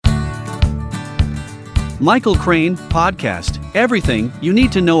Michael Crane Podcast. Everything you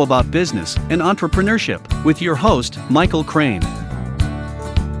need to know about business and entrepreneurship with your host, Michael Crane.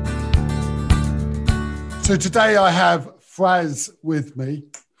 So today I have Fraz with me,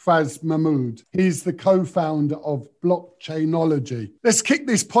 Fraz Mahmood. He's the co-founder of Blockchainology. Let's kick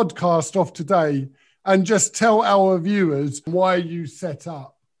this podcast off today and just tell our viewers why you set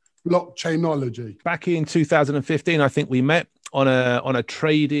up Blockchainology. Back in 2015, I think we met on a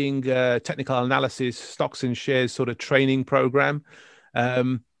trading technical analysis, stocks and shares sort of training program.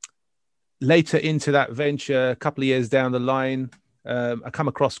 Later into that venture, a couple of years down the line, I come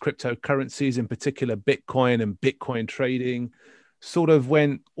across cryptocurrencies, in particular Bitcoin and Bitcoin trading. Sort of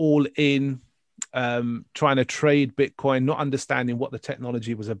went all in, trying to trade Bitcoin, not understanding what the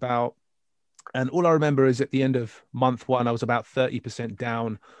technology was about. And all I remember is at the end of month one, I was about 30%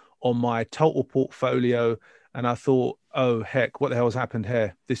 down on my total portfolio. And I thought, oh, heck, what the hell has happened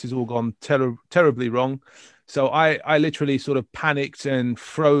here? This has all gone terribly wrong. So I literally sort of panicked and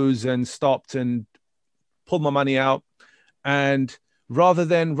froze and stopped and pulled my money out. And rather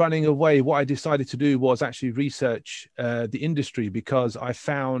than running away, what I decided to do was actually research the industry, because I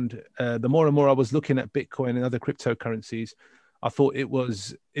found the more and more I was looking at Bitcoin and other cryptocurrencies, I thought it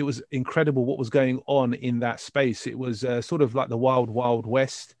was incredible what was going on in that space. It was sort of like the wild, wild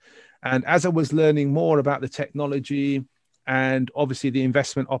west. And as I was learning more about the technology and obviously the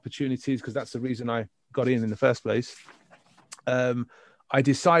investment opportunities, because that's the reason I got in the first place, I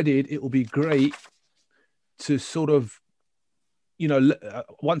decided it would be great to sort of,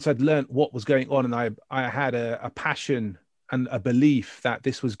 once I'd learned what was going on, and I had a passion and a belief that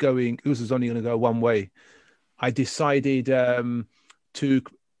this was only going to go one way, I decided to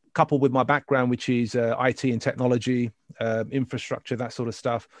couple with my background, which is IT and technology, infrastructure, that sort of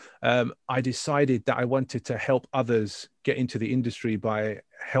stuff. I decided that I wanted to help others get into the industry by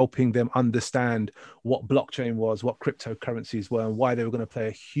helping them understand what blockchain was, what cryptocurrencies were, and why they were going to play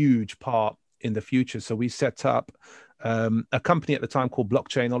a huge part in the future. So we set up a company at the time called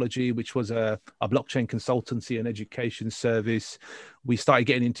Blockchainology, which was a blockchain consultancy and education service. We started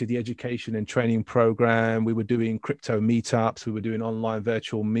getting into the education and training program. We were doing crypto meetups. We were doing online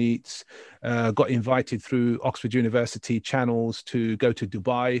virtual meets. Got invited through Oxford University channels to go to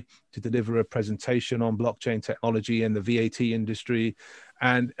Dubai to deliver a presentation on blockchain technology and the VAT industry.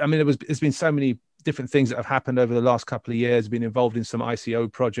 And I mean, there's been so many different things that have happened over the last couple of years. Been involved in some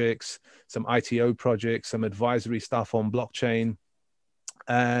ICO projects, some ITO projects, some advisory stuff on blockchain.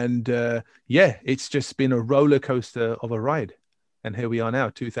 And it's just been a roller coaster of a ride. And here we are now,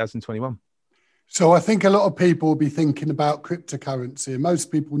 2021. So I think a lot of people will be thinking about cryptocurrency, and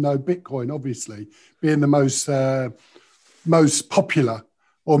most people know Bitcoin, obviously, being the most popular,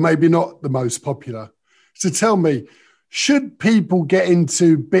 or maybe not the most popular. So tell me, should people get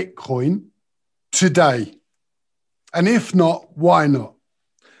into Bitcoin today? And if not, why not?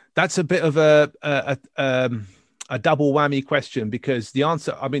 That's a bit of a double whammy question, because the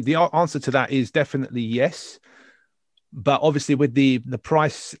answer to that is definitely yes. But obviously with the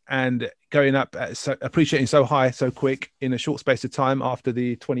price and going up, appreciating so high, so quick in a short space of time after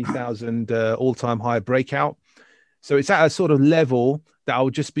the 20,000 all-time high breakout. So it's at a sort of level that I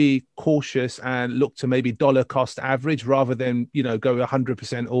would just be cautious and look to maybe dollar cost average rather than, go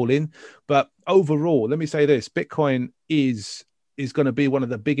 100% all in. But overall, let me say this, Bitcoin is going to be one of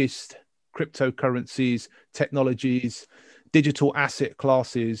the biggest cryptocurrencies, technologies, digital asset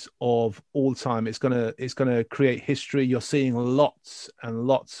classes of all time. It's going to create history. You're seeing lots and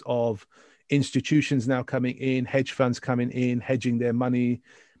lots of institutions now coming in, hedge funds coming in, hedging their money.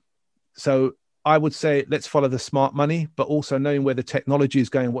 So I would say let's follow the smart money, but also knowing where the technology is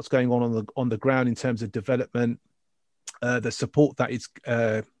going, what's going on the ground in terms of development, the support that it's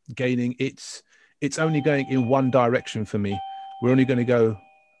gaining. It's only going in one direction for me. We're only going to go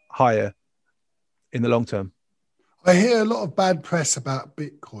higher in the long term. I hear a lot of bad press about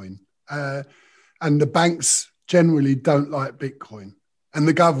Bitcoin, and the banks generally don't like Bitcoin, and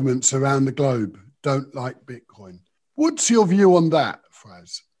the governments around the globe don't like Bitcoin. What's your view on that,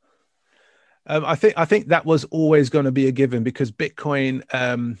 Fraz? I think that was always going to be a given, because Bitcoin,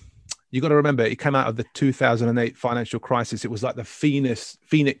 you got to remember, it came out of the 2008 financial crisis. It was like the phoenix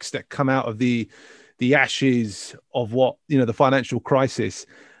that come out of the ashes of the financial crisis.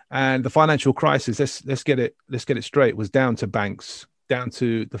 And the financial crisis, let's get it straight, was down to banks, down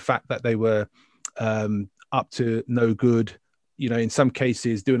to the fact that they were up to no good, in some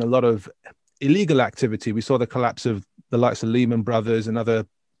cases doing a lot of illegal activity. We saw the collapse of the likes of Lehman Brothers and other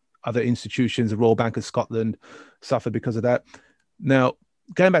institutions. The Royal Bank of Scotland suffered because of that. Now,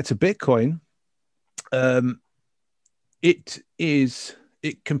 going back to Bitcoin, it is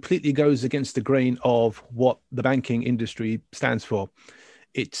it completely goes against the grain of what the banking industry stands for.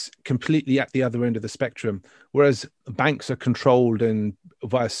 It's completely at the other end of the spectrum. Whereas banks are controlled and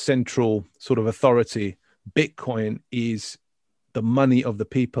via central sort of authority, Bitcoin is the money of the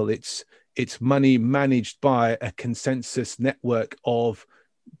people. It's money managed by a consensus network of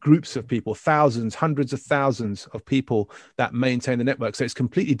groups of people, thousands, hundreds of thousands of people that maintain the network. So it's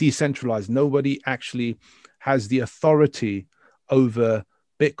completely decentralized. Nobody actually has the authority over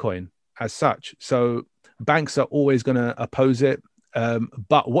Bitcoin as such. So banks are always going to oppose it.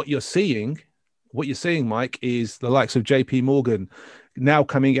 But what you're seeing, Mike, is the likes of JP Morgan now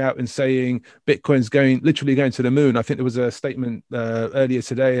coming out and saying Bitcoin's literally going to the moon. I think there was a statement earlier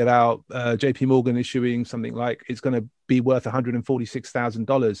today about JP Morgan issuing something like it's going to be worth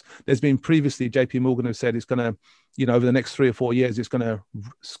 $146,000. There's been previously JP Morgan have said it's going to, over the next 3 or 4 years, it's going to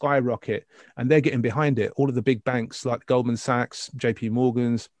skyrocket, and they're getting behind it. All of the big banks like Goldman Sachs, JP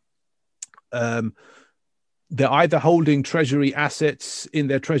Morgan's, they're either holding treasury assets in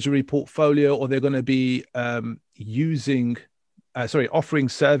their treasury portfolio, or they're going to be offering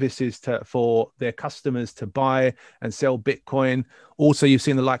services for their customers to buy and sell Bitcoin. Also, you've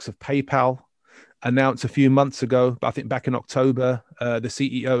seen the likes of PayPal announce a few months ago, but I think back in October, the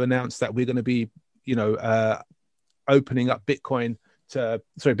CEO announced that we're going to be, opening up Bitcoin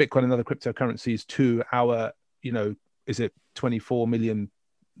and other cryptocurrencies to our, is it 24 million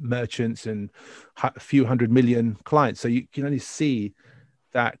merchants and a few hundred million clients. So you can only see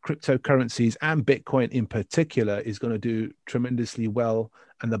that cryptocurrencies and Bitcoin in particular is going to do tremendously well.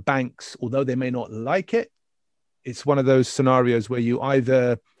 And the banks, although they may not like it, it's one of those scenarios where you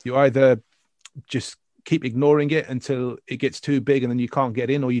either just keep ignoring it until it gets too big and then you can't get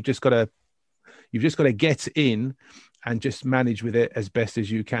in, or you've just got to get in and just manage with it as best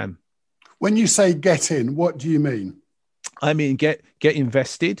as you can. When you say get in, what do you mean? I mean, get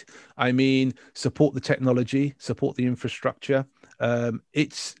invested. I mean, support the technology, support the infrastructure.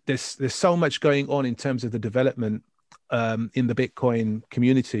 There's so much going on in terms of the development in the Bitcoin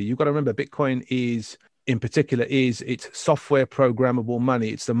community. You've got to remember, Bitcoin is it's software programmable money.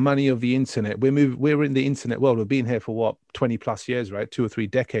 It's the money of the internet. We're in the internet world. We've been here for what, 20 plus years, right? 2 or 3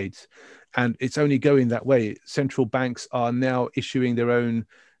 decades. And it's only going that way. Central banks are now issuing their own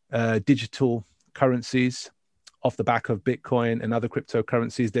digital currencies off the back of Bitcoin and other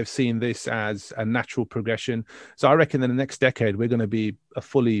cryptocurrencies. They've seen this as a natural progression. So I reckon in the next decade, we're going to be a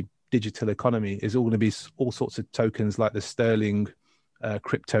fully digital economy. It's all going to be all sorts of tokens like the Sterling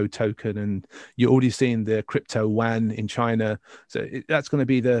crypto token. And you're already seeing the crypto yuan in China. So that's going to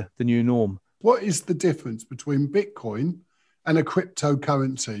be the new norm. What is the difference between Bitcoin and a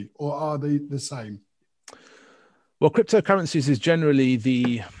cryptocurrency, or are they the same? Well, cryptocurrencies is generally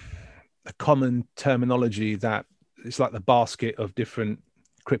the common terminology that it's like the basket of different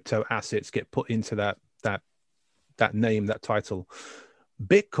crypto assets get put into that name, that title.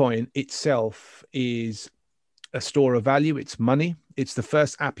 Bitcoin itself is a store of value. It's money. It's the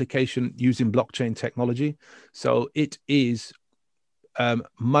first application using blockchain technology. So it is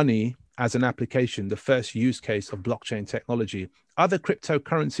money as an application, the first use case of blockchain technology. Other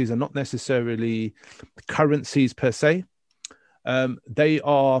cryptocurrencies are not necessarily currencies per se. They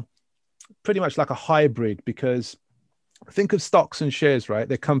are pretty much like a hybrid, because think of stocks and shares, right?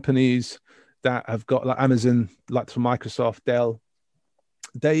 They're companies that have got, like Amazon, like from Microsoft, Dell.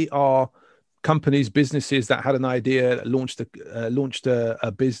 They are companies, businesses that had an idea, that launched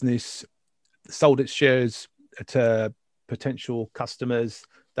a business, sold its shares to potential customers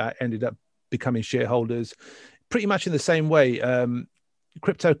that ended up becoming shareholders. Pretty much in the same way,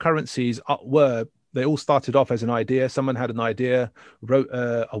 cryptocurrencies they all started off as an idea. Someone had an idea, wrote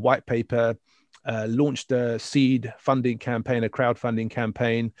a white paper, launched a seed funding campaign, a crowdfunding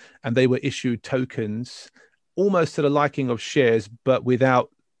campaign, and they were issued tokens almost to the liking of shares, but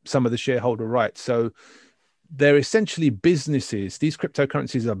without some of the shareholder rights. So they're essentially businesses. These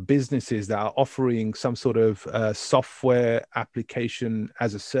cryptocurrencies are businesses that are offering some sort of software application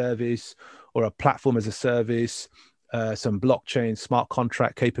as a service, or a platform as a service, some blockchain, smart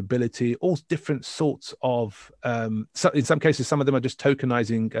contract capability, all different sorts of, so in some cases, some of them are just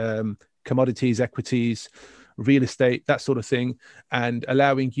tokenizing commodities, equities, real estate, that sort of thing, and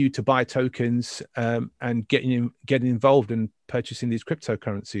allowing you to buy tokens and getting involved in purchasing these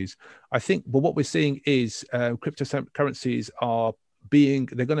cryptocurrencies. I think, well, what we're seeing is cryptocurrencies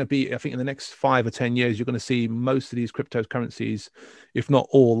they're going to be, I think in the next 5 or 10 years, you're going to see most of these cryptocurrencies, if not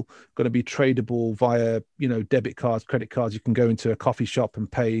all, going to be tradable via, debit cards, credit cards. You can go into a coffee shop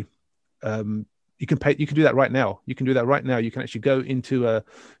and pay. You can do that right now. You can actually go into a,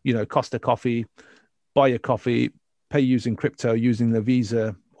 Costa Coffee, buy your coffee, pay using crypto, using the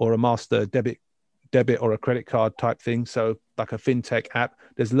Visa or a Master debit or a credit card type thing. So like a fintech app,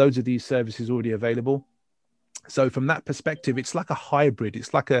 there's loads of these services already available. So from that perspective, it's like a hybrid.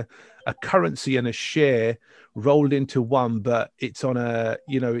 It's like a currency and a share rolled into one, but it's on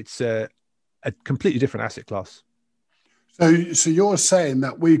it's a completely different asset class. So you're saying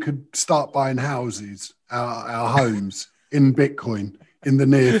that we could start buying houses, our homes in Bitcoin in the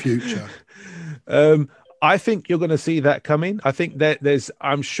near future? I think you're going to see that coming. I think that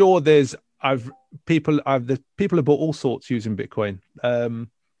people have bought all sorts using Bitcoin.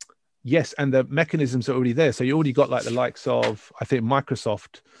 Yes, and the mechanisms are already there. So you already got like the likes of, I think,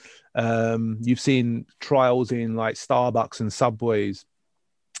 Microsoft. You've seen trials in like Starbucks and Subways.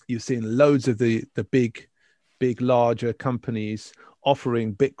 You've seen loads of the big, larger companies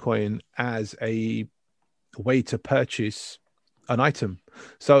offering Bitcoin as a way to purchase an item.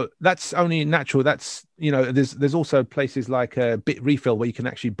 So that's only natural. That's, there's also places like Bitrefill where you can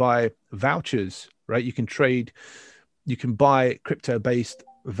actually buy vouchers, right? You can buy crypto-based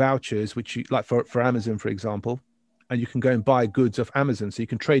vouchers, which you like for Amazon, for example, and you can go and buy goods off Amazon. So you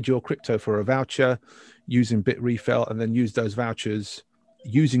can trade your crypto for a voucher using Bitrefill and then use those vouchers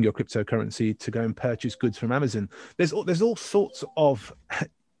using your cryptocurrency to go and purchase goods from Amazon. There's all sorts of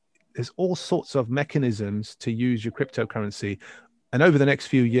mechanisms to use your cryptocurrency. And over the next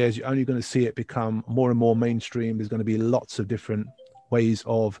few years, you're only going to see it become more and more mainstream. There's going to be lots of different ways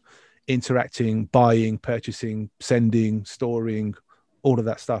of interacting, buying, purchasing, sending, storing, all of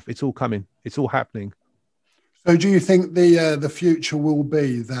that stuff. It's all coming. It's all happening. So do you think the future will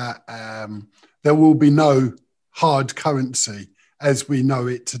be that there will be no hard currency as we know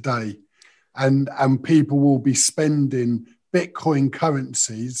it today, and people will be spending Bitcoin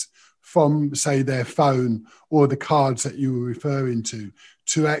currencies from, say, their phone or the cards that you were referring to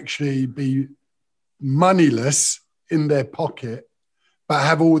actually be moneyless in their pocket, but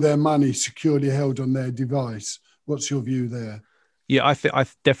have all their money securely held on their device? What's your view there? Yeah, I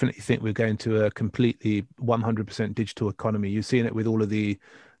definitely think we're going to a completely 100% digital economy. You're seeing it with all of the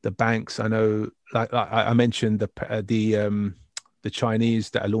banks. I know, like I mentioned, the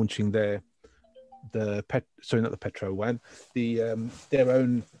Chinese that are launching their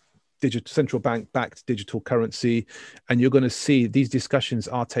own digital central bank backed digital currency, and you're going to see these discussions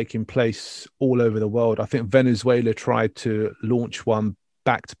are taking place all over the world. I think Venezuela tried to launch one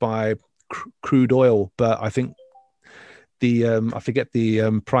backed by crude oil, but I think I forget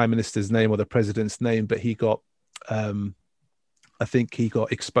the prime minister's name or the president's name, but he got I think he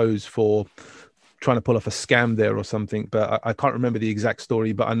got exposed for trying to pull off a scam there or something, but I can't remember the exact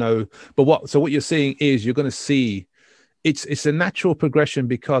story. But I know. But what you're seeing is you're going to see it's a natural progression,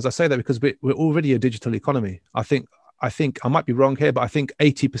 because I say that because we're already a digital economy. I think I might be wrong here, but I think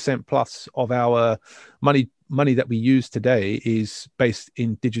 80% plus of our money that we use today is based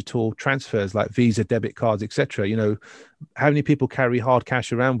in digital transfers like Visa, debit cards, etc. How many people carry hard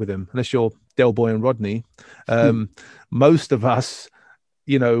cash around with them? Unless you're Del Boy and Rodney, most of us,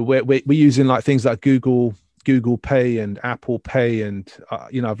 we're using like things like Google Pay and Apple Pay, and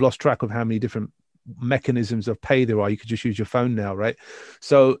I've lost track of how many different mechanisms of pay there are. You could just use your phone now, right?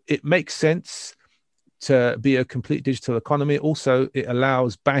 So it makes sense to be a complete digital economy. Also, it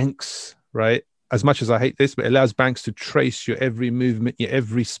allows banks, right? As much as I hate this, but it allows banks to trace your every movement, your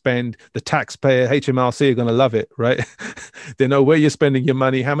every spend. The taxpayer, HMRC, are going to love it, right? They know where you're spending your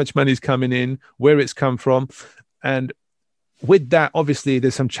money, how much money is coming in, where it's come from. And with that, obviously,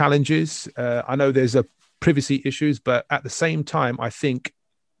 there's some challenges. I know there's privacy issues, but at the same time, I think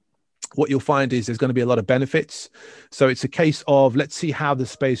what you'll find is there's going to be a lot of benefits. So it's a case of let's see how the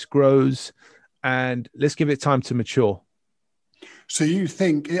space grows and let's give it time to mature. So you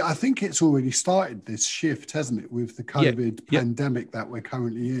think, I think it's already started, this shift, hasn't it, with the COVID pandemic that we're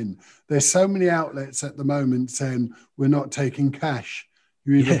currently in. There's so many outlets at the moment saying we're not taking cash.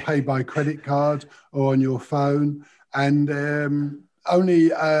 You either pay by credit card or on your phone. And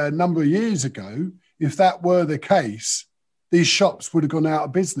only a number of years ago, if that were the case, these shops would have gone out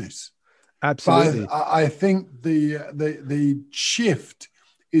of business. Absolutely. But I think the shift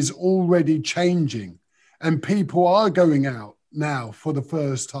is already changing, and people are going out now for the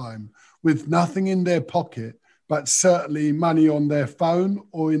first time with nothing in their pocket, but certainly money on their phone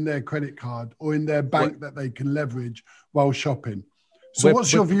or in their credit card or in their bank that they can leverage while shopping. So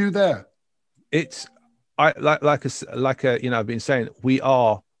what's your view there? It's I've been saying, we're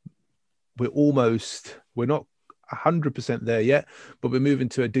not 100% there yet, but we're moving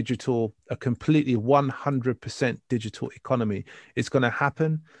to a completely 100% digital economy. It's going to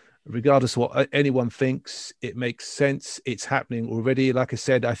happen. regardless of what anyone thinks, it makes sense. It's happening already. Like I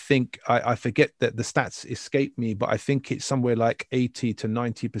said, I think I forget that the stats escape me, but I think it's somewhere like 80 to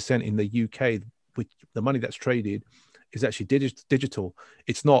 90% in the UK, which the money that's traded is actually digital.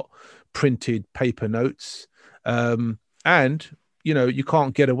 It's not printed paper notes. And, you know, you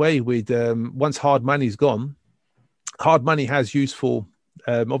can't get away with, once hard money's gone, hard money has useful,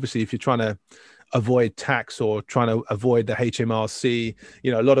 obviously, if you're trying to avoid tax or trying to avoid the HMRC,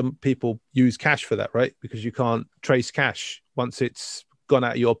 you know, a lot of people use cash for that, right? Because you can't trace cash. Once it's gone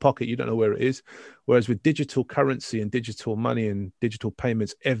out of your pocket, you don't know where it is. Whereas with digital currency and digital money and digital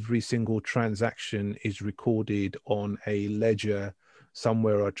payments, every single transaction is recorded on a ledger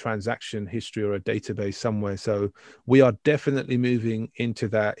somewhere, or a transaction history or a database somewhere. So we are definitely moving into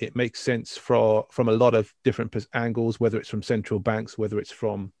that. It makes sense from a lot of different angles, whether it's from central banks, whether it's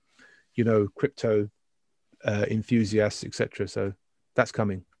from, you know, crypto enthusiasts, etc. So that's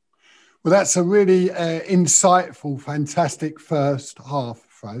coming. Well, that's a really insightful, fantastic first half,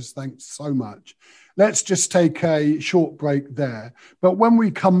 Fraz. Thanks so much. Let's just take a short break there. But when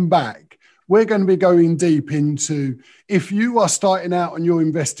we come back, we're going to be going deep into, if you are starting out on your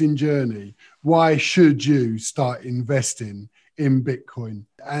investing journey, why should you start investing in Bitcoin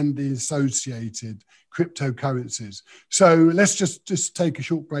and the associated cryptocurrencies? So let's just take a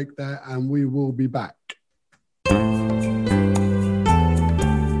short break there, and we will be back.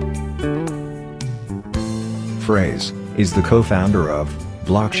 Fraz is the co-founder of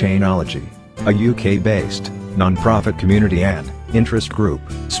Blockchainology, a UK-based non-profit community and interest group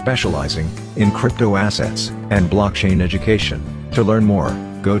specializing in crypto assets and blockchain education. To learn more,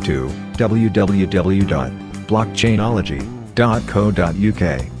 go to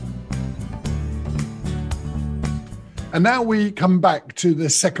www.blockchainology.co.uk. And now we come back to the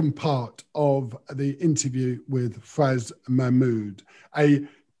second part of the interview with Fraz Mahmood, a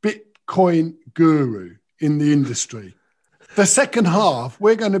Bitcoin guru in the industry. The second half,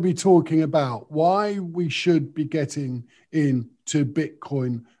 we're going to be talking about why we should be getting into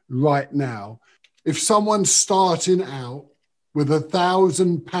Bitcoin right now. If someone's starting out with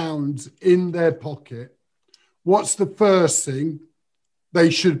 £1,000 in their pocket, what's the first thing they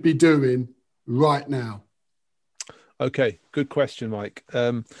should be doing right now? Okay, good question, Mike.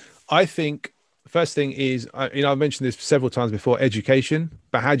 I think first thing is, I've mentioned this several times before, education.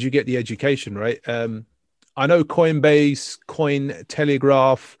 But how do you get the education, right? I know Coinbase,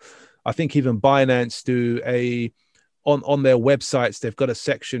 Cointelegraph, I think even Binance do on their websites, they've got a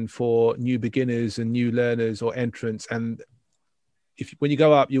section for new beginners and new learners or entrants. And when you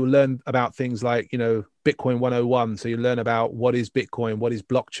go up, you'll learn about things like, you know, Bitcoin 101. So you learn about what is Bitcoin, what is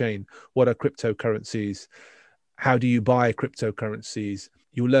blockchain, what are cryptocurrencies, how do you buy cryptocurrencies?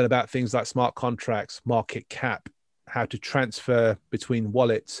 You'll learn about things like smart contracts, market cap, how to transfer between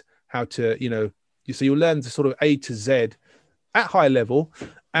wallets, how to, you know, so you'll learn the sort of A to Z at high level.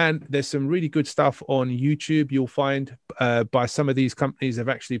 And there's some really good stuff on YouTube. You'll find by some of these companies have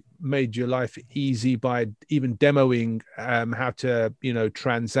actually made your life easy by even demoing how to, you know,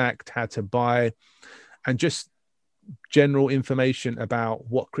 transact, how to buy, and just general information about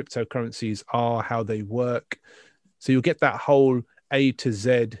what cryptocurrencies are, how they work. So you'll get that whole A to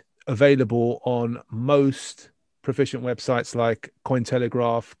Z available on most proficient websites like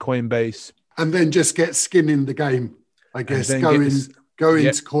Cointelegraph, Coinbase. And then just get skin in the game, I guess. Go into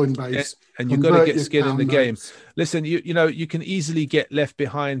Coinbase. And you've got to get skin in the game. Listen, you know, you can easily get left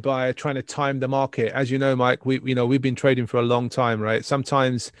behind by trying to time the market. As you know, Mike, we've been trading for a long time, right?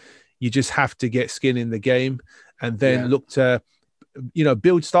 Sometimes you just have to get skin in the game and then look to, you know,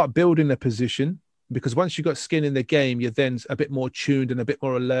 start building a position. Because once you've got skin in the game, you're then a bit more tuned and a bit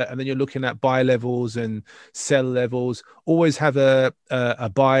more alert. And then you're looking at buy levels and sell levels. Always have a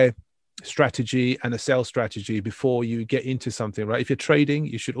buy strategy and a sell strategy before you get into something, right? If you're trading,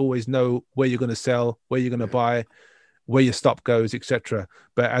 you should always know where you're going to sell, where you're going to buy, where your stop goes, etc.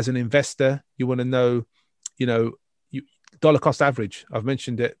 But as an investor, you want to know, you know, dollar cost average. I've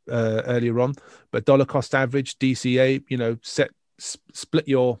mentioned it earlier on, but dollar cost average, DCA, you know, split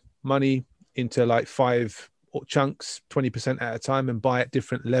your money into like 5 chunks, 20% at a time, and buy at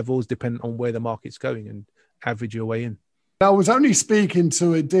different levels depending on where the market's going, and average your way in. I was only speaking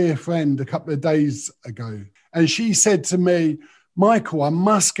to a dear friend a couple of days ago, and she said to me, Michael, I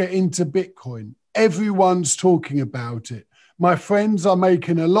must get into Bitcoin. Everyone's talking about it. My friends are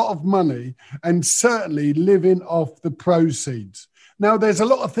making a lot of money and certainly living off the proceeds. Now, there's a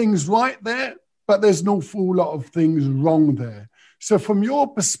lot of things right there, but there's an awful lot of things wrong there. So from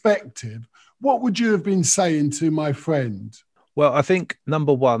your perspective, what would you have been saying to my friend? Well, I think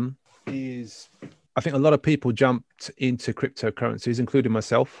number one is I think a lot of people jumped into cryptocurrencies, including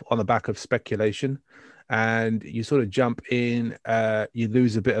myself, on the back of speculation. And you sort of jump in, you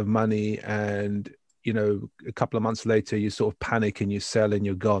lose a bit of money, and a couple of months later, you sort of panic and you sell and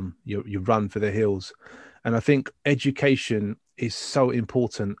you're gone. You run for the hills. And I think education is so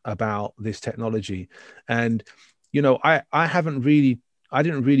important about this technology. And I didn't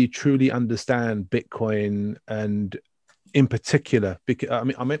really truly understand Bitcoin, and in particular, because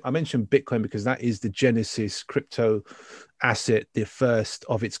I mentioned Bitcoin because that is the Genesis crypto asset, the first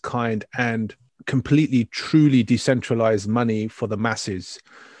of its kind, and completely truly decentralized money for the masses,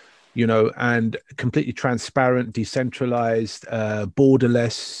 and completely transparent, decentralized,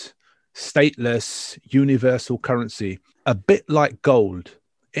 borderless, stateless, universal currency, a bit like gold.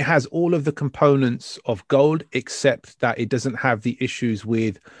 It has all of the components of gold, except that it doesn't have the issues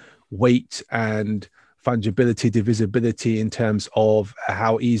with weight and fungibility, divisibility, in terms of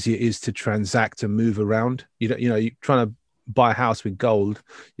how easy it is to transact and move around. You're trying to buy a house with gold,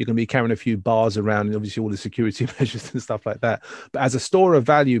 you're going to be carrying a few bars around, and obviously all the security measures and stuff like that. But as a store of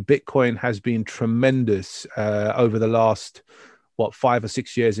value, Bitcoin has been tremendous over the last 5 or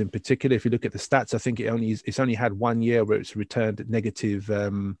 6 years in particular. If you look at the stats, I think it's only had 1 year where it's returned negative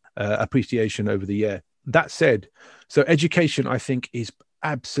appreciation over the year. That said, so education, I think, is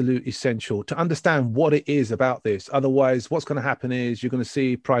absolute essential to understand what it is about this. Otherwise, what's going to happen is you're going to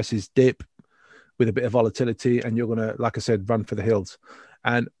see prices dip with a bit of volatility, and you're going to, like I said, run for the hills.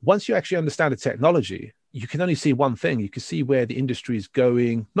 And once you actually understand the technology, you can only see one thing. You can see where the industry is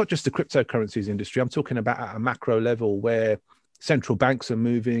going, not just the cryptocurrencies industry. I'm talking about at a macro level, where central banks are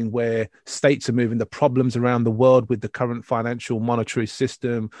moving, where states are moving, the problems around the world with the current financial monetary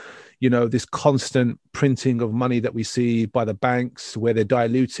system, this constant printing of money that we see by the banks, where they're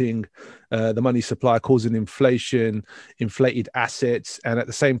diluting the money supply, causing inflation, inflated assets. And at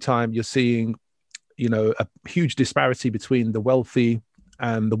the same time, you're seeing, a huge disparity between the wealthy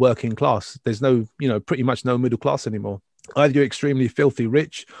and the working class. There's pretty much no middle class anymore. Either you're extremely filthy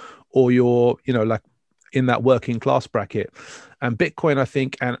rich, or you're, like in that working class bracket. And Bitcoin, I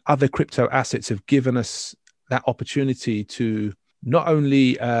think, and other crypto assets have given us that opportunity to not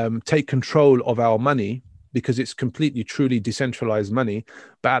only take control of our money, because it's completely, truly decentralized money,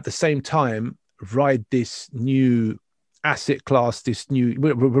 but at the same time, ride this new asset class,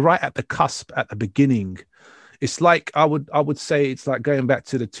 we're right at the cusp, at the beginning. It's like, I would say it's like going back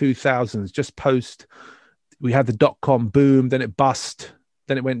to the 2000s, just post, we had the dot-com boom, then it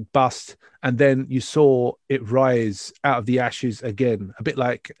went bust, and then you saw it rise out of the ashes again, a bit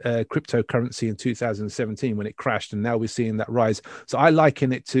like cryptocurrency in 2017 when it crashed, and now we're seeing that rise. So I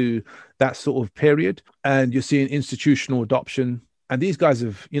liken it to that sort of period, and you're seeing institutional adoption. And these guys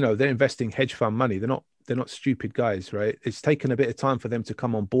they're investing hedge fund money. They're not stupid guys, right? It's taken a bit of time for them to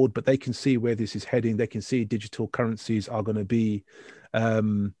come on board, but they can see where this is heading. They can see digital currencies are going to be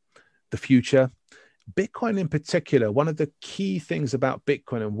the future. Bitcoin in particular, one of the key things about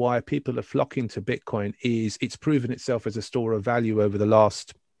Bitcoin and why people are flocking to Bitcoin is it's proven itself as a store of value over the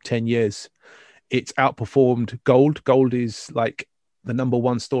last 10 years. It's outperformed gold. Gold is like the number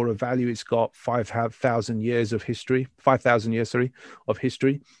one store of value. It's got 5,000 years of history,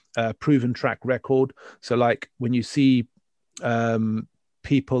 proven track record. So like when you see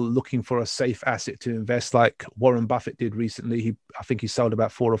people looking for a safe asset to invest, like Warren Buffett did recently, I think he sold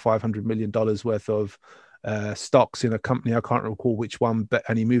about $400 or $500 million worth of stocks in a company, I can't recall which one,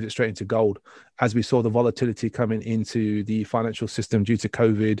 and he moved it straight into gold as we saw the volatility coming into the financial system due to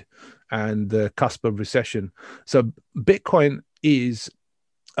COVID and the cusp of recession. So Bitcoin is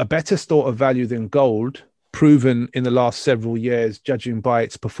a better store of value than gold, proven in the last several years, judging by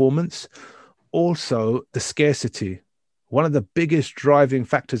its performance. Also, the scarcity. One of the biggest driving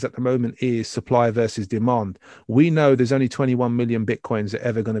factors at the moment is supply versus demand. We know there's only 21 million Bitcoins that are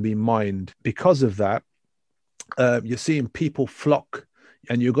ever going to be mined. Because of that, you're seeing people flock,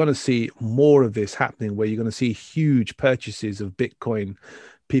 and you're going to see more of this happening, where you're going to see huge purchases of Bitcoin,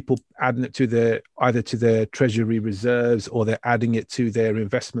 people adding it either to their treasury reserves, or they're adding it to their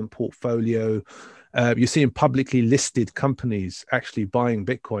investment portfolio. You're seeing publicly listed companies actually buying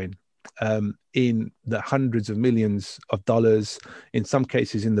Bitcoin in the hundreds of millions of dollars, in some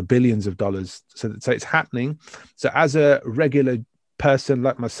cases in the billions of dollars. So it's happening. So as a regular person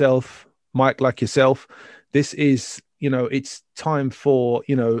like myself, Mike, like yourself, this is, it's time for,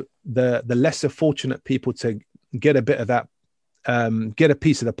 the lesser fortunate people to get a bit of that, get a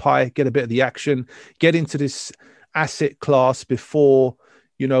piece of the pie, get a bit of the action, get into this asset class before,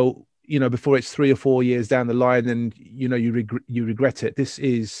 before it's 3 or 4 years down the line and, you regret it. This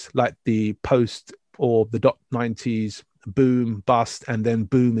is like the post or the .90s boom, bust, and then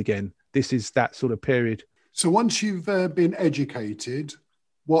boom again. this is that sort of period. So once you've been educated,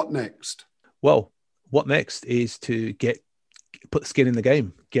 what next? Well, what next is to put skin in the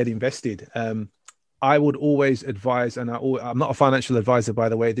game, get invested. I would always advise, and I'm not a financial advisor, by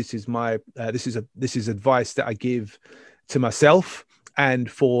the way. This is this is advice that I give to myself and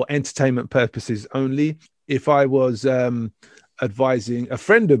for entertainment purposes only. If I was advising a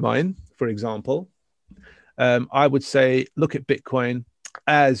friend of mine, for example, I would say look at Bitcoin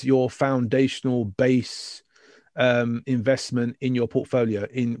as your foundational base investment in your portfolio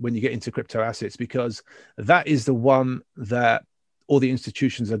when you get into crypto assets, because that is the one that all the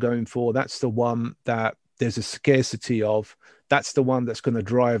institutions are going for. That's the one that there's a scarcity of. That's the one that's going to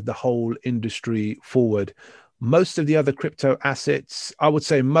drive the whole industry forward. Most of the other crypto assets, I would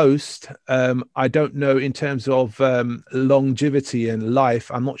say most, I don't know in terms of longevity and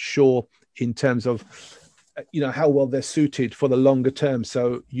life. I'm not sure in terms of how well they're suited for the longer term.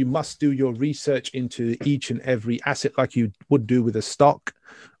 So you must do your research into each and every asset like you would do with a stock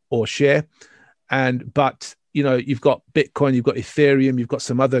or share. But you've got Bitcoin, you've got Ethereum, you've got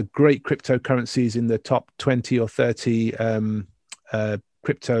some other great cryptocurrencies in the top 20 or 30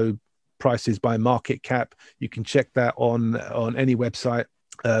 crypto prices by market cap. You can check that on any website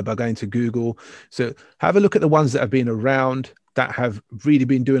by going to Google. So have a look at the ones that have been around, that have really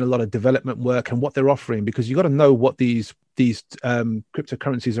been doing a lot of development work and what they're offering, because you've got to know what these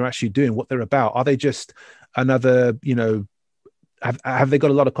cryptocurrencies are actually doing, what they're about. Are they just another, have they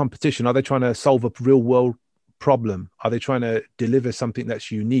got a lot of competition? Are they trying to solve a real world problem? Are they trying to deliver something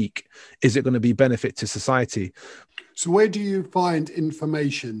that's unique? Is it going to be benefit to society? So where do you find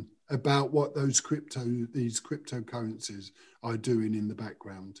information about what these cryptocurrencies are doing in the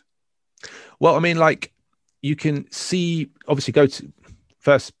background? Well, I mean, like, you can see, obviously,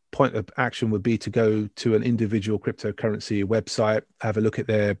 first point of action would be to go to an individual cryptocurrency website, have a look at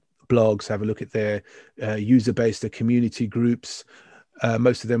their blogs, have a look at their user base, their community groups.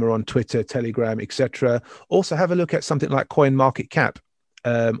 Most of them are on Twitter, Telegram, etc. Also have a look at something like CoinMarketCap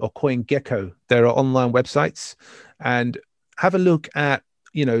or CoinGecko. There are online websites, and have a look at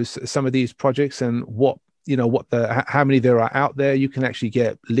some of these projects and how many there are out there. You can actually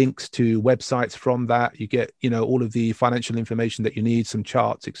get links to websites from that. You get all of the financial information that you need, some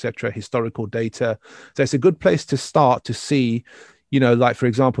charts, etc., historical data. So it's a good place to start to see, like, for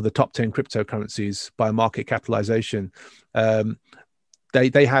example, the top 10 cryptocurrencies by market capitalization.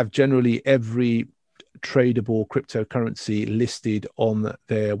 They have generally every tradable cryptocurrency listed on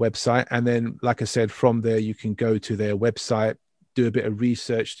their website, and then, like I said, from there you can go to their website, do a bit of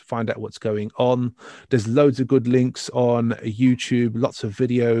research to find out what's going on. There's loads of good links on YouTube, lots of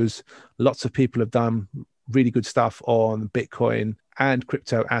videos. Lots of people have done really good stuff on Bitcoin and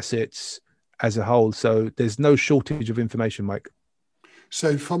crypto assets as a whole. So there's no shortage of information, Mike.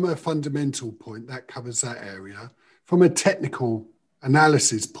 So from a fundamental point, that covers that area. From a technical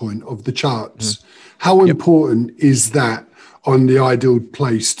analysis point of the charts, how important is that on the ideal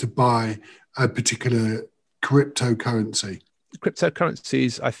place to buy a particular cryptocurrency?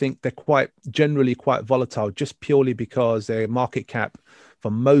 Cryptocurrencies, I think they're generally quite volatile, just purely because their market cap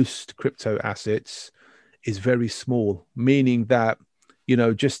for most crypto assets is very small, meaning that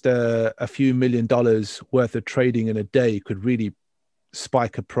just a few $1 million worth of trading in a day could really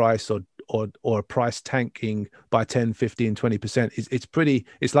spike a price or a price tanking by 10, 15, 20%.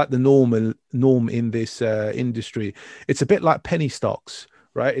 It's like the norm in this industry. It's a bit like penny stocks,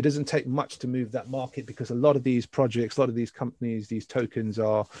 right? It doesn't take much to move that market, because a lot of these projects, a lot of these companies, these tokens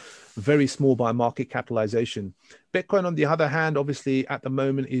are very small by market capitalization. Bitcoin, on the other hand, obviously at the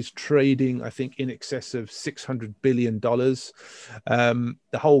moment is trading, I think, in excess of $600 billion. The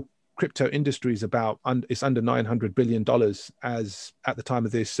whole crypto industry is it's under $900 billion as at the time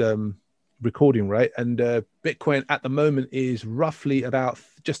of this recording, right? And Bitcoin at the moment is roughly about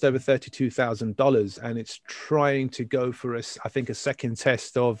just over $32,000, and it's trying to go for a second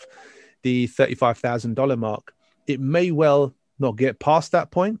test of the $35,000 mark. It may well not get past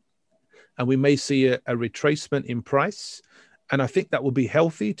that point, and we may see a retracement in price. And I think that will be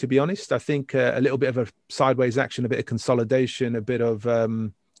healthy, to be honest. I think a little bit of a sideways action, a bit of consolidation, a bit of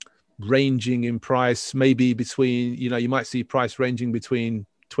ranging in price, maybe between, you might see price ranging between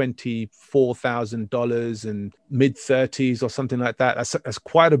 $24,000 and mid-30s or something like that. That's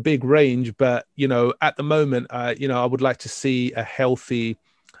quite a big range, but at the moment, I would like to see a healthy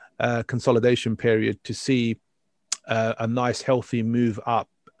consolidation period to see a nice healthy move up.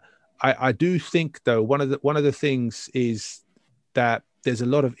 I do think, though, one of the things is that there's a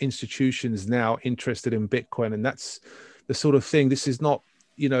lot of institutions now interested in Bitcoin, and that's the sort of thing. This is not,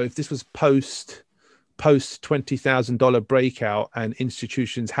 if this was post post $20,000 breakout and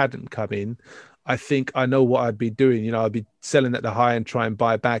institutions hadn't come in, I think I know what I'd be doing. You know, I'd be selling at the high and try and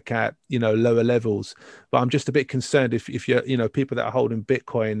buy back at, you know, lower levels. But I'm just a bit concerned if you're, you know, people that are holding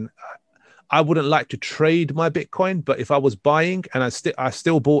Bitcoin, I wouldn't like to trade my Bitcoin, but if I was buying and I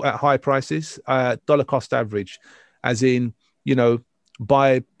still bought at high prices, dollar cost average, as in, you know,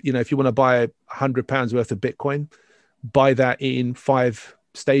 buy, you know, if you want to buy £100 worth of Bitcoin, buy that in 5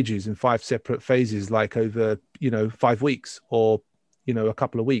 stages, in 5 separate phases, like over, you know, 5 weeks or, you know, a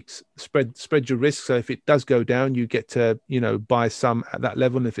couple of weeks. Spread your risk. So if it does go down, you get to, you know, buy some at that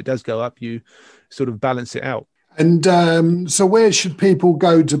level. And if it does go up, you sort of balance it out. And so where should people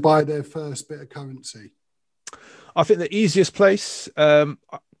go to buy their first bit of currency? I think the easiest place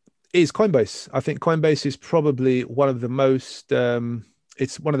is Coinbase. I think Coinbase is probably one of the most,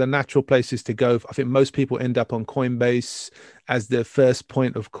 it's one of the natural places to go. I think most people end up on Coinbase as their first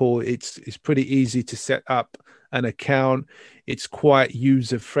point of call. It's pretty easy to set up an account. It's quite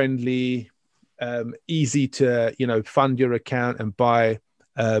user friendly, easy to, you know, fund your account and buy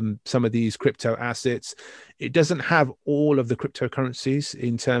some of these crypto assets. It doesn't have all of the cryptocurrencies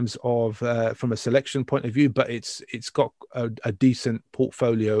in terms of from a selection point of view, but it's got a decent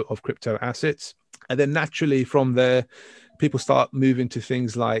portfolio of crypto assets. And then naturally from there, people start moving to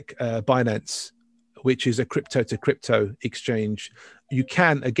things like Binance, which is a crypto to crypto exchange. You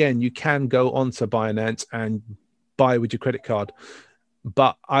can go onto Binance and buy with your credit card.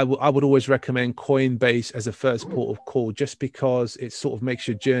 But I would always recommend Coinbase as a first port of call, just because it sort of makes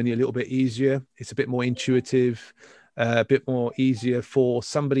your journey a little bit easier. It's a bit more intuitive, a bit more easier for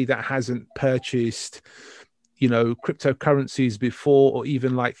somebody that hasn't purchased, you know, cryptocurrencies before, or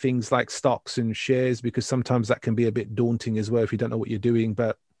even like things like stocks and shares, because sometimes that can be a bit daunting as well if you don't know what you're doing.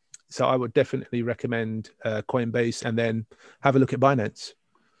 But so I would definitely recommend Coinbase, and then have a look at Binance.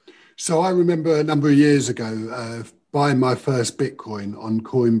 So I remember a number of years ago buying my first Bitcoin on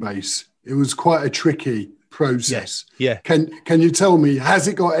Coinbase. It was quite a tricky process. Yeah. Can you tell me, has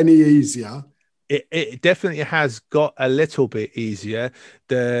it got any easier? It definitely has got a little bit easier.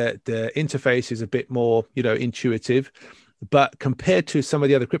 The interface is a bit more, you know, intuitive, but compared to some of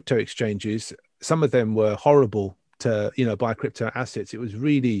the other crypto exchanges, some of them were horrible to, you know, buy crypto assets. It was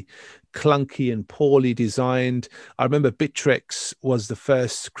really clunky and poorly designed. I remember Bittrex was the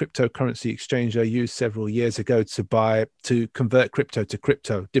first cryptocurrency exchange I used several years ago to convert crypto to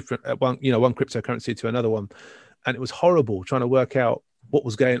crypto, different one cryptocurrency to another one, and it was horrible trying to work out what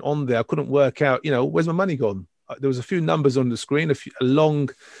was going on there. I couldn't work out, you know, where's my money gone? There was a few numbers on the screen, a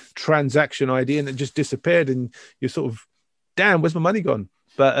long transaction ID, and it just disappeared, and you're sort of, damn, where's my money gone?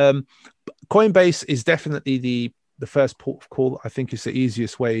 But Coinbase is definitely the first port of call. I think it's the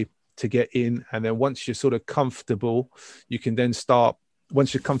easiest way to get in. And then once you're sort of comfortable, you can then start,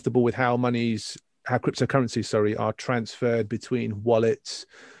 once you're comfortable with how cryptocurrencies, are transferred between wallets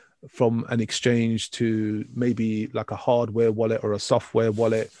from an exchange to maybe like a hardware wallet or a software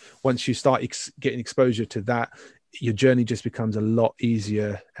wallet. Once you start getting exposure to that, your journey just becomes a lot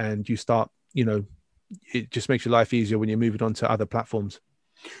easier, and you start, you know, it just makes your life easier when you're moving on to other platforms.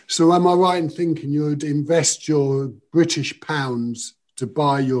 So am I right in thinking you would invest your British pounds to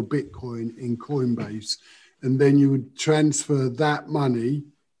buy your Bitcoin in Coinbase, and then you would transfer that money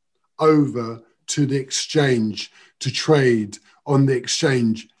over to the exchange to trade on the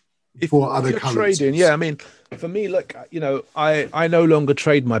exchange for other currencies? Trading, yeah. I mean, for me, look, you know, I no longer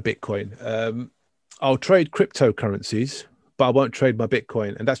trade my Bitcoin. I'll trade cryptocurrencies, but I won't trade my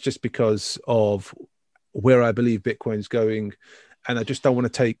Bitcoin. And that's just because of where I believe Bitcoin's going. And I just don't want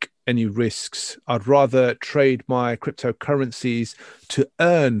to take any risks. I'd rather trade my cryptocurrencies to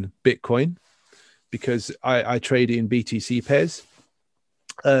earn Bitcoin, because I trade in BTC pairs.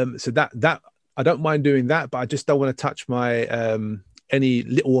 So that I don't mind doing that, but I just don't want to touch my any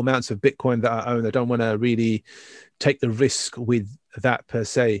little amounts of Bitcoin that I own. I don't want to really take the risk with that per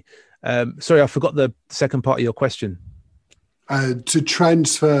se. Sorry, I forgot the second part of your question. To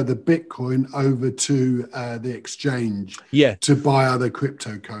transfer the Bitcoin over to the exchange, to buy other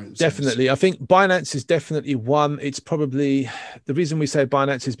cryptocurrencies. Definitely. I think Binance is definitely one. It's probably, the reason we say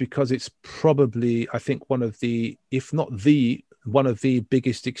Binance is because it's probably, I think, one of the, if not one of the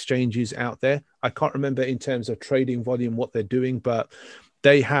biggest exchanges out there. I can't remember in terms of trading volume what they're doing, but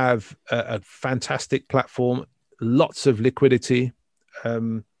they have a fantastic platform, lots of liquidity.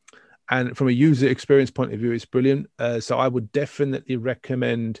 And from a user experience point of view, it's brilliant. So I would definitely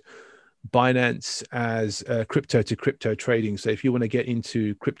recommend Binance as crypto to crypto trading. So if you want to get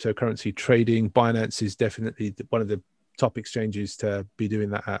into cryptocurrency trading, Binance is definitely one of the top exchanges to be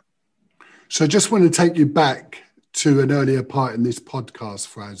doing that at. So I just want to take you back to an earlier part in this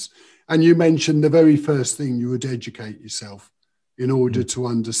podcast, Fraz. And you mentioned the very first thing, you would educate yourself in order to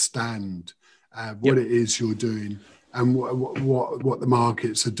understand what it is you're doing and what the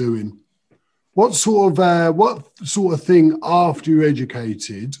markets are doing. What sort of thing after you're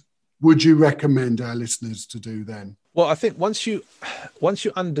educated would you recommend our listeners to do then? Well, I think once you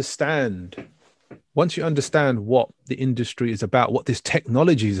understand what the industry is about, what this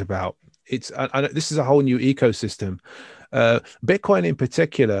technology is about, this is a whole new ecosystem. Bitcoin in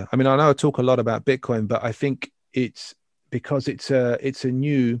particular. I mean, I know I talk a lot about Bitcoin, but I think it's because it's a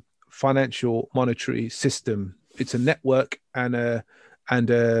new financial monetary system. It's a network and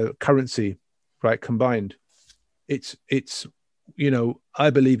a currency, right? Combined. It's I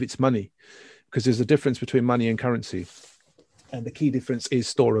believe it's money, because there's a difference between money and currency, and the key difference is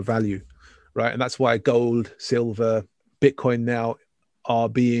store of value, right? And that's why gold, silver, Bitcoin now are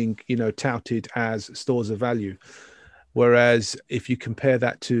being touted as stores of value. Whereas if you compare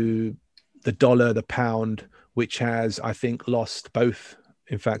that to the dollar, the pound, which has, I think, lost both,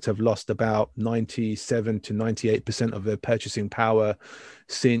 in fact, have lost about 97 to 98% of their purchasing power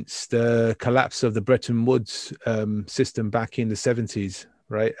since the collapse of the Bretton Woods system back in the 70s,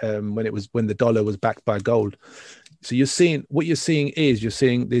 right? When the dollar was backed by gold. So you're seeing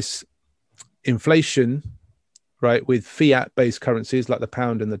this inflation, right, with fiat-based currencies like the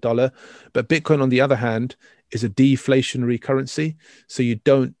pound and the dollar. But Bitcoin, on the other hand, is a deflationary currency. So you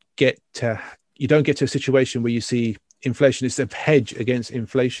don't get to a situation where you see inflation. It's a hedge against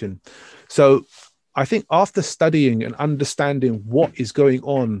inflation. So I think after studying and understanding what is going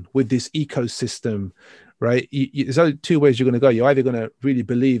on with this ecosystem, right, there's only two ways you're going to go. You're either going to really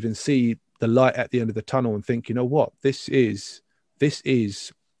believe and see the light at the end of the tunnel and think, you know what, this is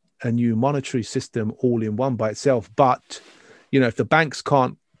a new monetary system all in one by itself. But, if the banks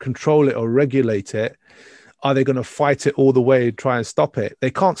can't control it or regulate it, are they going to fight it all the way and try and stop it?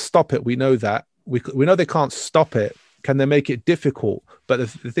 They can't stop it. We know that. We know they can't stop it. Can they make it difficult? But the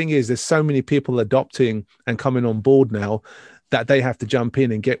thing is, there's so many people adopting and coming on board now that they have to jump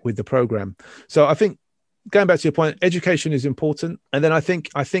in and get with the program. So I think, going back to your point, education is important. And then I think,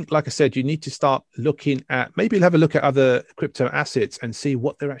 like I said, you need to start looking at, maybe have a look at other crypto assets and see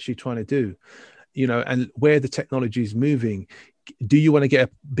what they're actually trying to do, and where the technology is moving. Do you want to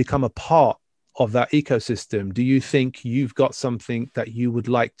become a part of that ecosystem? Do you think you've got something that you would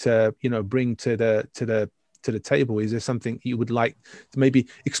like to, bring to the table? Is there something you would like to maybe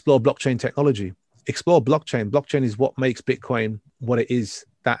explore? Blockchain technology, explore blockchain is what makes Bitcoin what it is.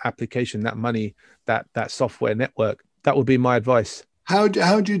 That application, that money, that software network. That would be my advice. How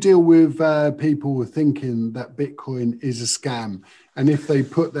do you deal with people thinking that Bitcoin is a scam, and if they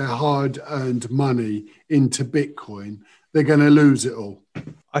put their hard-earned money into Bitcoin, they're going to lose it all?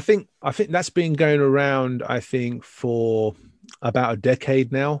 I think that's been going around, I think, for about a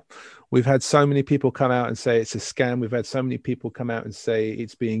decade now. We've had so many people come out and say it's a scam. We've had so many people come out and say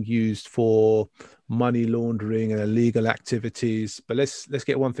it's being used for money laundering and illegal activities. But let's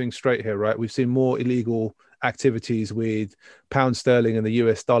get one thing straight here, right? We've seen more illegal activities with pound sterling and the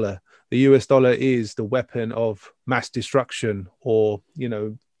US dollar. The US dollar is the weapon of mass destruction, or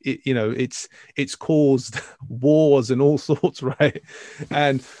it's caused wars and all sorts, right?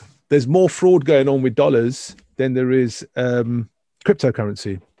 And there's more fraud going on with dollars than there is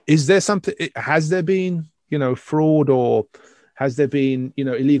cryptocurrency. Is there something? Has there been, fraud, or has there been,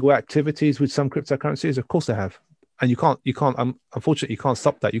 illegal activities with some cryptocurrencies? Of course there have, and you can't. Unfortunately, you can't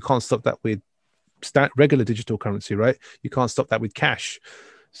stop that. You can't stop that with regular digital currency, right? You can't stop that with cash.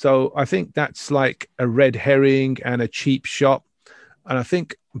 So I think that's like a red herring and a cheap shot. And I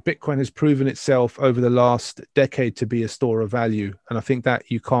think Bitcoin has proven itself over the last decade to be a store of value, and I think that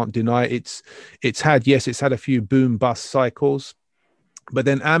you can't deny it. It's had a few boom bust cycles. But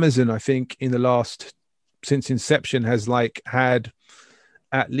then Amazon, I think, since inception, has had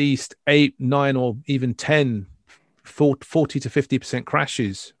at least 8, 9, or even 10, 40 to 50%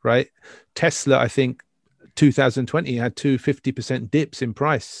 crashes, right? Tesla, I think, 2020 had 50% dips in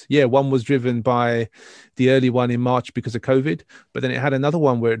price. Yeah, one was driven by the early one in March because of COVID, but then it had another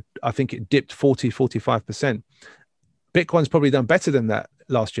one where I think it dipped 45%. Bitcoin's probably done better than that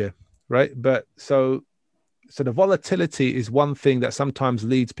last year, right? But so the volatility is one thing that sometimes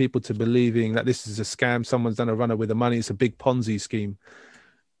leads people to believing that this is a scam. Someone's done a runner with the money. It's a big Ponzi scheme.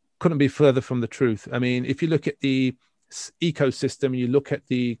 Couldn't be further from the truth. I mean, if you look at the ecosystem, you look at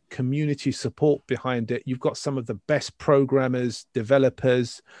the community support behind it, you've got some of the best programmers,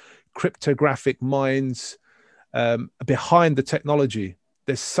 developers, cryptographic minds behind the technology.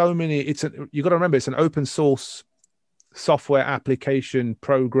 There's so many. You got to remember, it's an open source software application,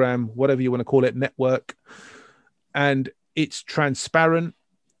 program, whatever you want to call it, network. And it's transparent.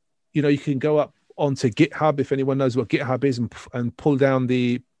 you can go up onto GitHub, if anyone knows what GitHub is, and pull down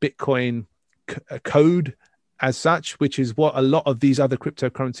the Bitcoin code as such, which is what a lot of these other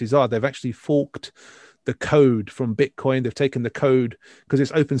cryptocurrencies are. They've actually forked the code from Bitcoin. They've taken the code, because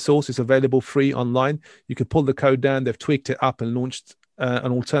it's open source, it's available free online. You can pull the code down. They've tweaked it up and launched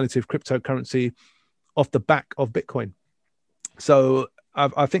an alternative cryptocurrency off the back of Bitcoin. So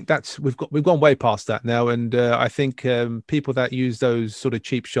I think we've gone way past that now. And I think people that use those sort of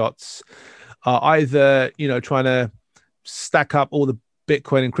cheap shots are either, trying to stack up all the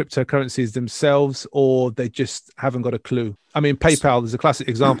Bitcoin and cryptocurrencies themselves, or they just haven't got a clue. I mean, PayPal is a classic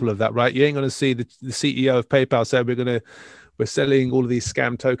example of that, right? You ain't going to see the CEO of PayPal say we're selling all of these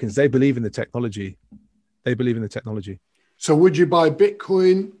scam tokens. They believe in the technology. So would you buy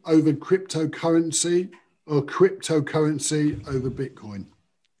Bitcoin over cryptocurrency, or cryptocurrency over Bitcoin?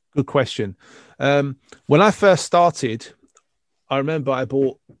 Good question. When I first started, I remember I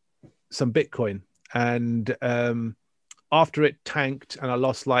bought some Bitcoin, and after it tanked and I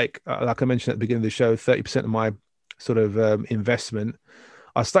lost, like I mentioned at the beginning of the show, 30% of my sort of investment,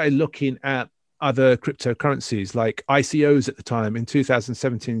 I started looking at other cryptocurrencies like ICOs at the time. In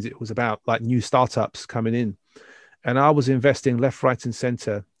 2017, it was about like new startups coming in. And I was investing left, right, and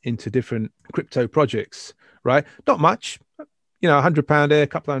center into different crypto projects, right? Not much, £100 here, a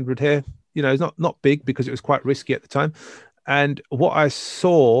couple of hundred here. It's not big, because it was quite risky at the time. And what I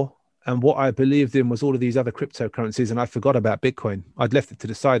saw and what I believed in was all of these other cryptocurrencies, and I forgot about Bitcoin. I'd left it to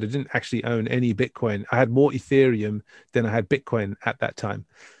the side. I didn't actually own any Bitcoin. I had more Ethereum than I had Bitcoin at that time.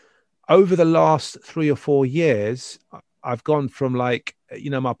 Over the last 3 or 4 years, I've gone from my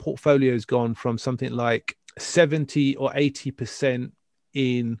portfolio's gone from something like 70 or 80%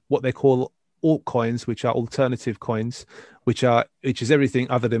 in what they call altcoins, which are alternative coins, which is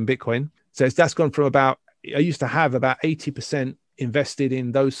everything other than Bitcoin. So that's gone from I used to have about 80% invested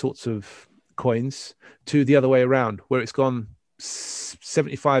in those sorts of coins, to the other way around, where it's gone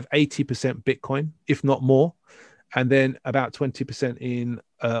 75, 80% Bitcoin, if not more, and then about 20% in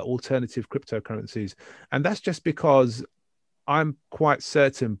alternative cryptocurrencies. And that's just because I'm quite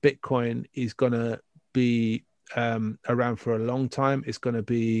certain Bitcoin is going to be around for a long time. It's going to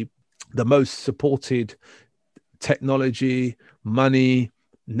be the most supported technology, money,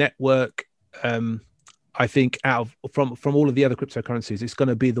 network, I think from all of the other cryptocurrencies, it's going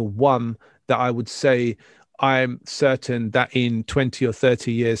to be the one that I would say I'm certain that in 20 or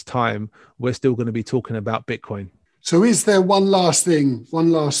 30 years' time, we're still going to be talking about Bitcoin. So is there one last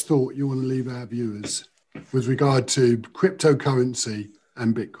thought you want to leave our viewers with regard to cryptocurrency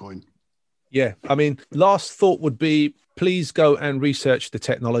and Bitcoin? Yeah, I mean, last thought would be, please go and research the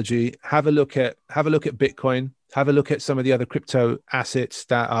technology. Have a look at Bitcoin. Have a look at some of the other crypto assets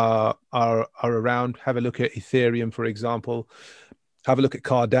that are around. Have a look at Ethereum, for example. Have a look at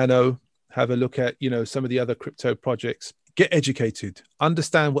Cardano. Have a look at, some of the other crypto projects. Get educated.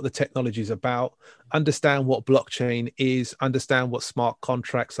 Understand what the technology is about. Understand what blockchain is. Understand what smart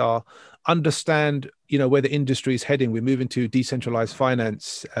contracts are. Understand, where the industry is heading. We're moving to decentralized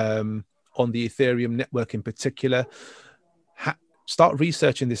finance on the Ethereum network in particular. Start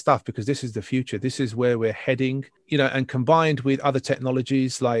researching this stuff, because this is the future. This is where we're heading, and combined with other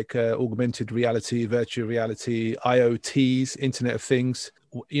technologies like augmented reality, virtual reality, IoTs, Internet of Things,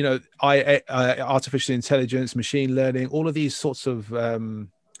 artificial intelligence, machine learning, all of these sorts of,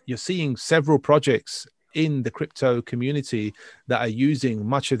 you're seeing several projects in the crypto community that are using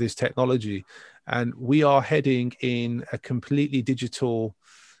much of this technology. And we are heading in a completely digital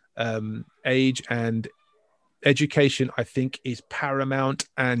age, and education, I think, is paramount.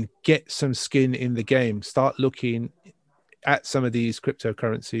 And get some skin in the game. Start looking at some of these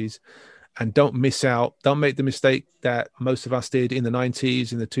cryptocurrencies, and don't miss out. Don't make the mistake that most of us did in the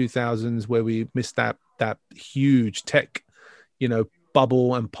 90s, in the 2000s, where we missed that huge tech,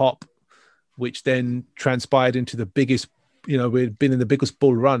 bubble and pop, which then transpired into the biggest, we've been in the biggest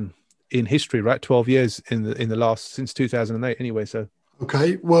bull run in history, right? 12 years in the last, since 2008 anyway. So.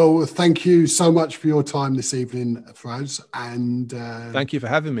 Okay, well, thank you so much for your time this evening, Faraz, and thank you for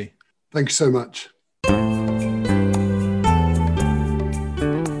having me. Thank you so much.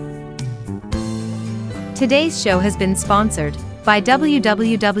 Today's show has been sponsored by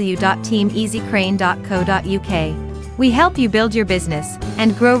www.teameasycrane.co.uk. We help you build your business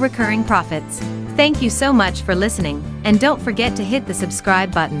and grow recurring profits. Thank you so much for listening, and don't forget to hit the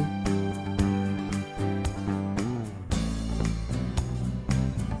subscribe button.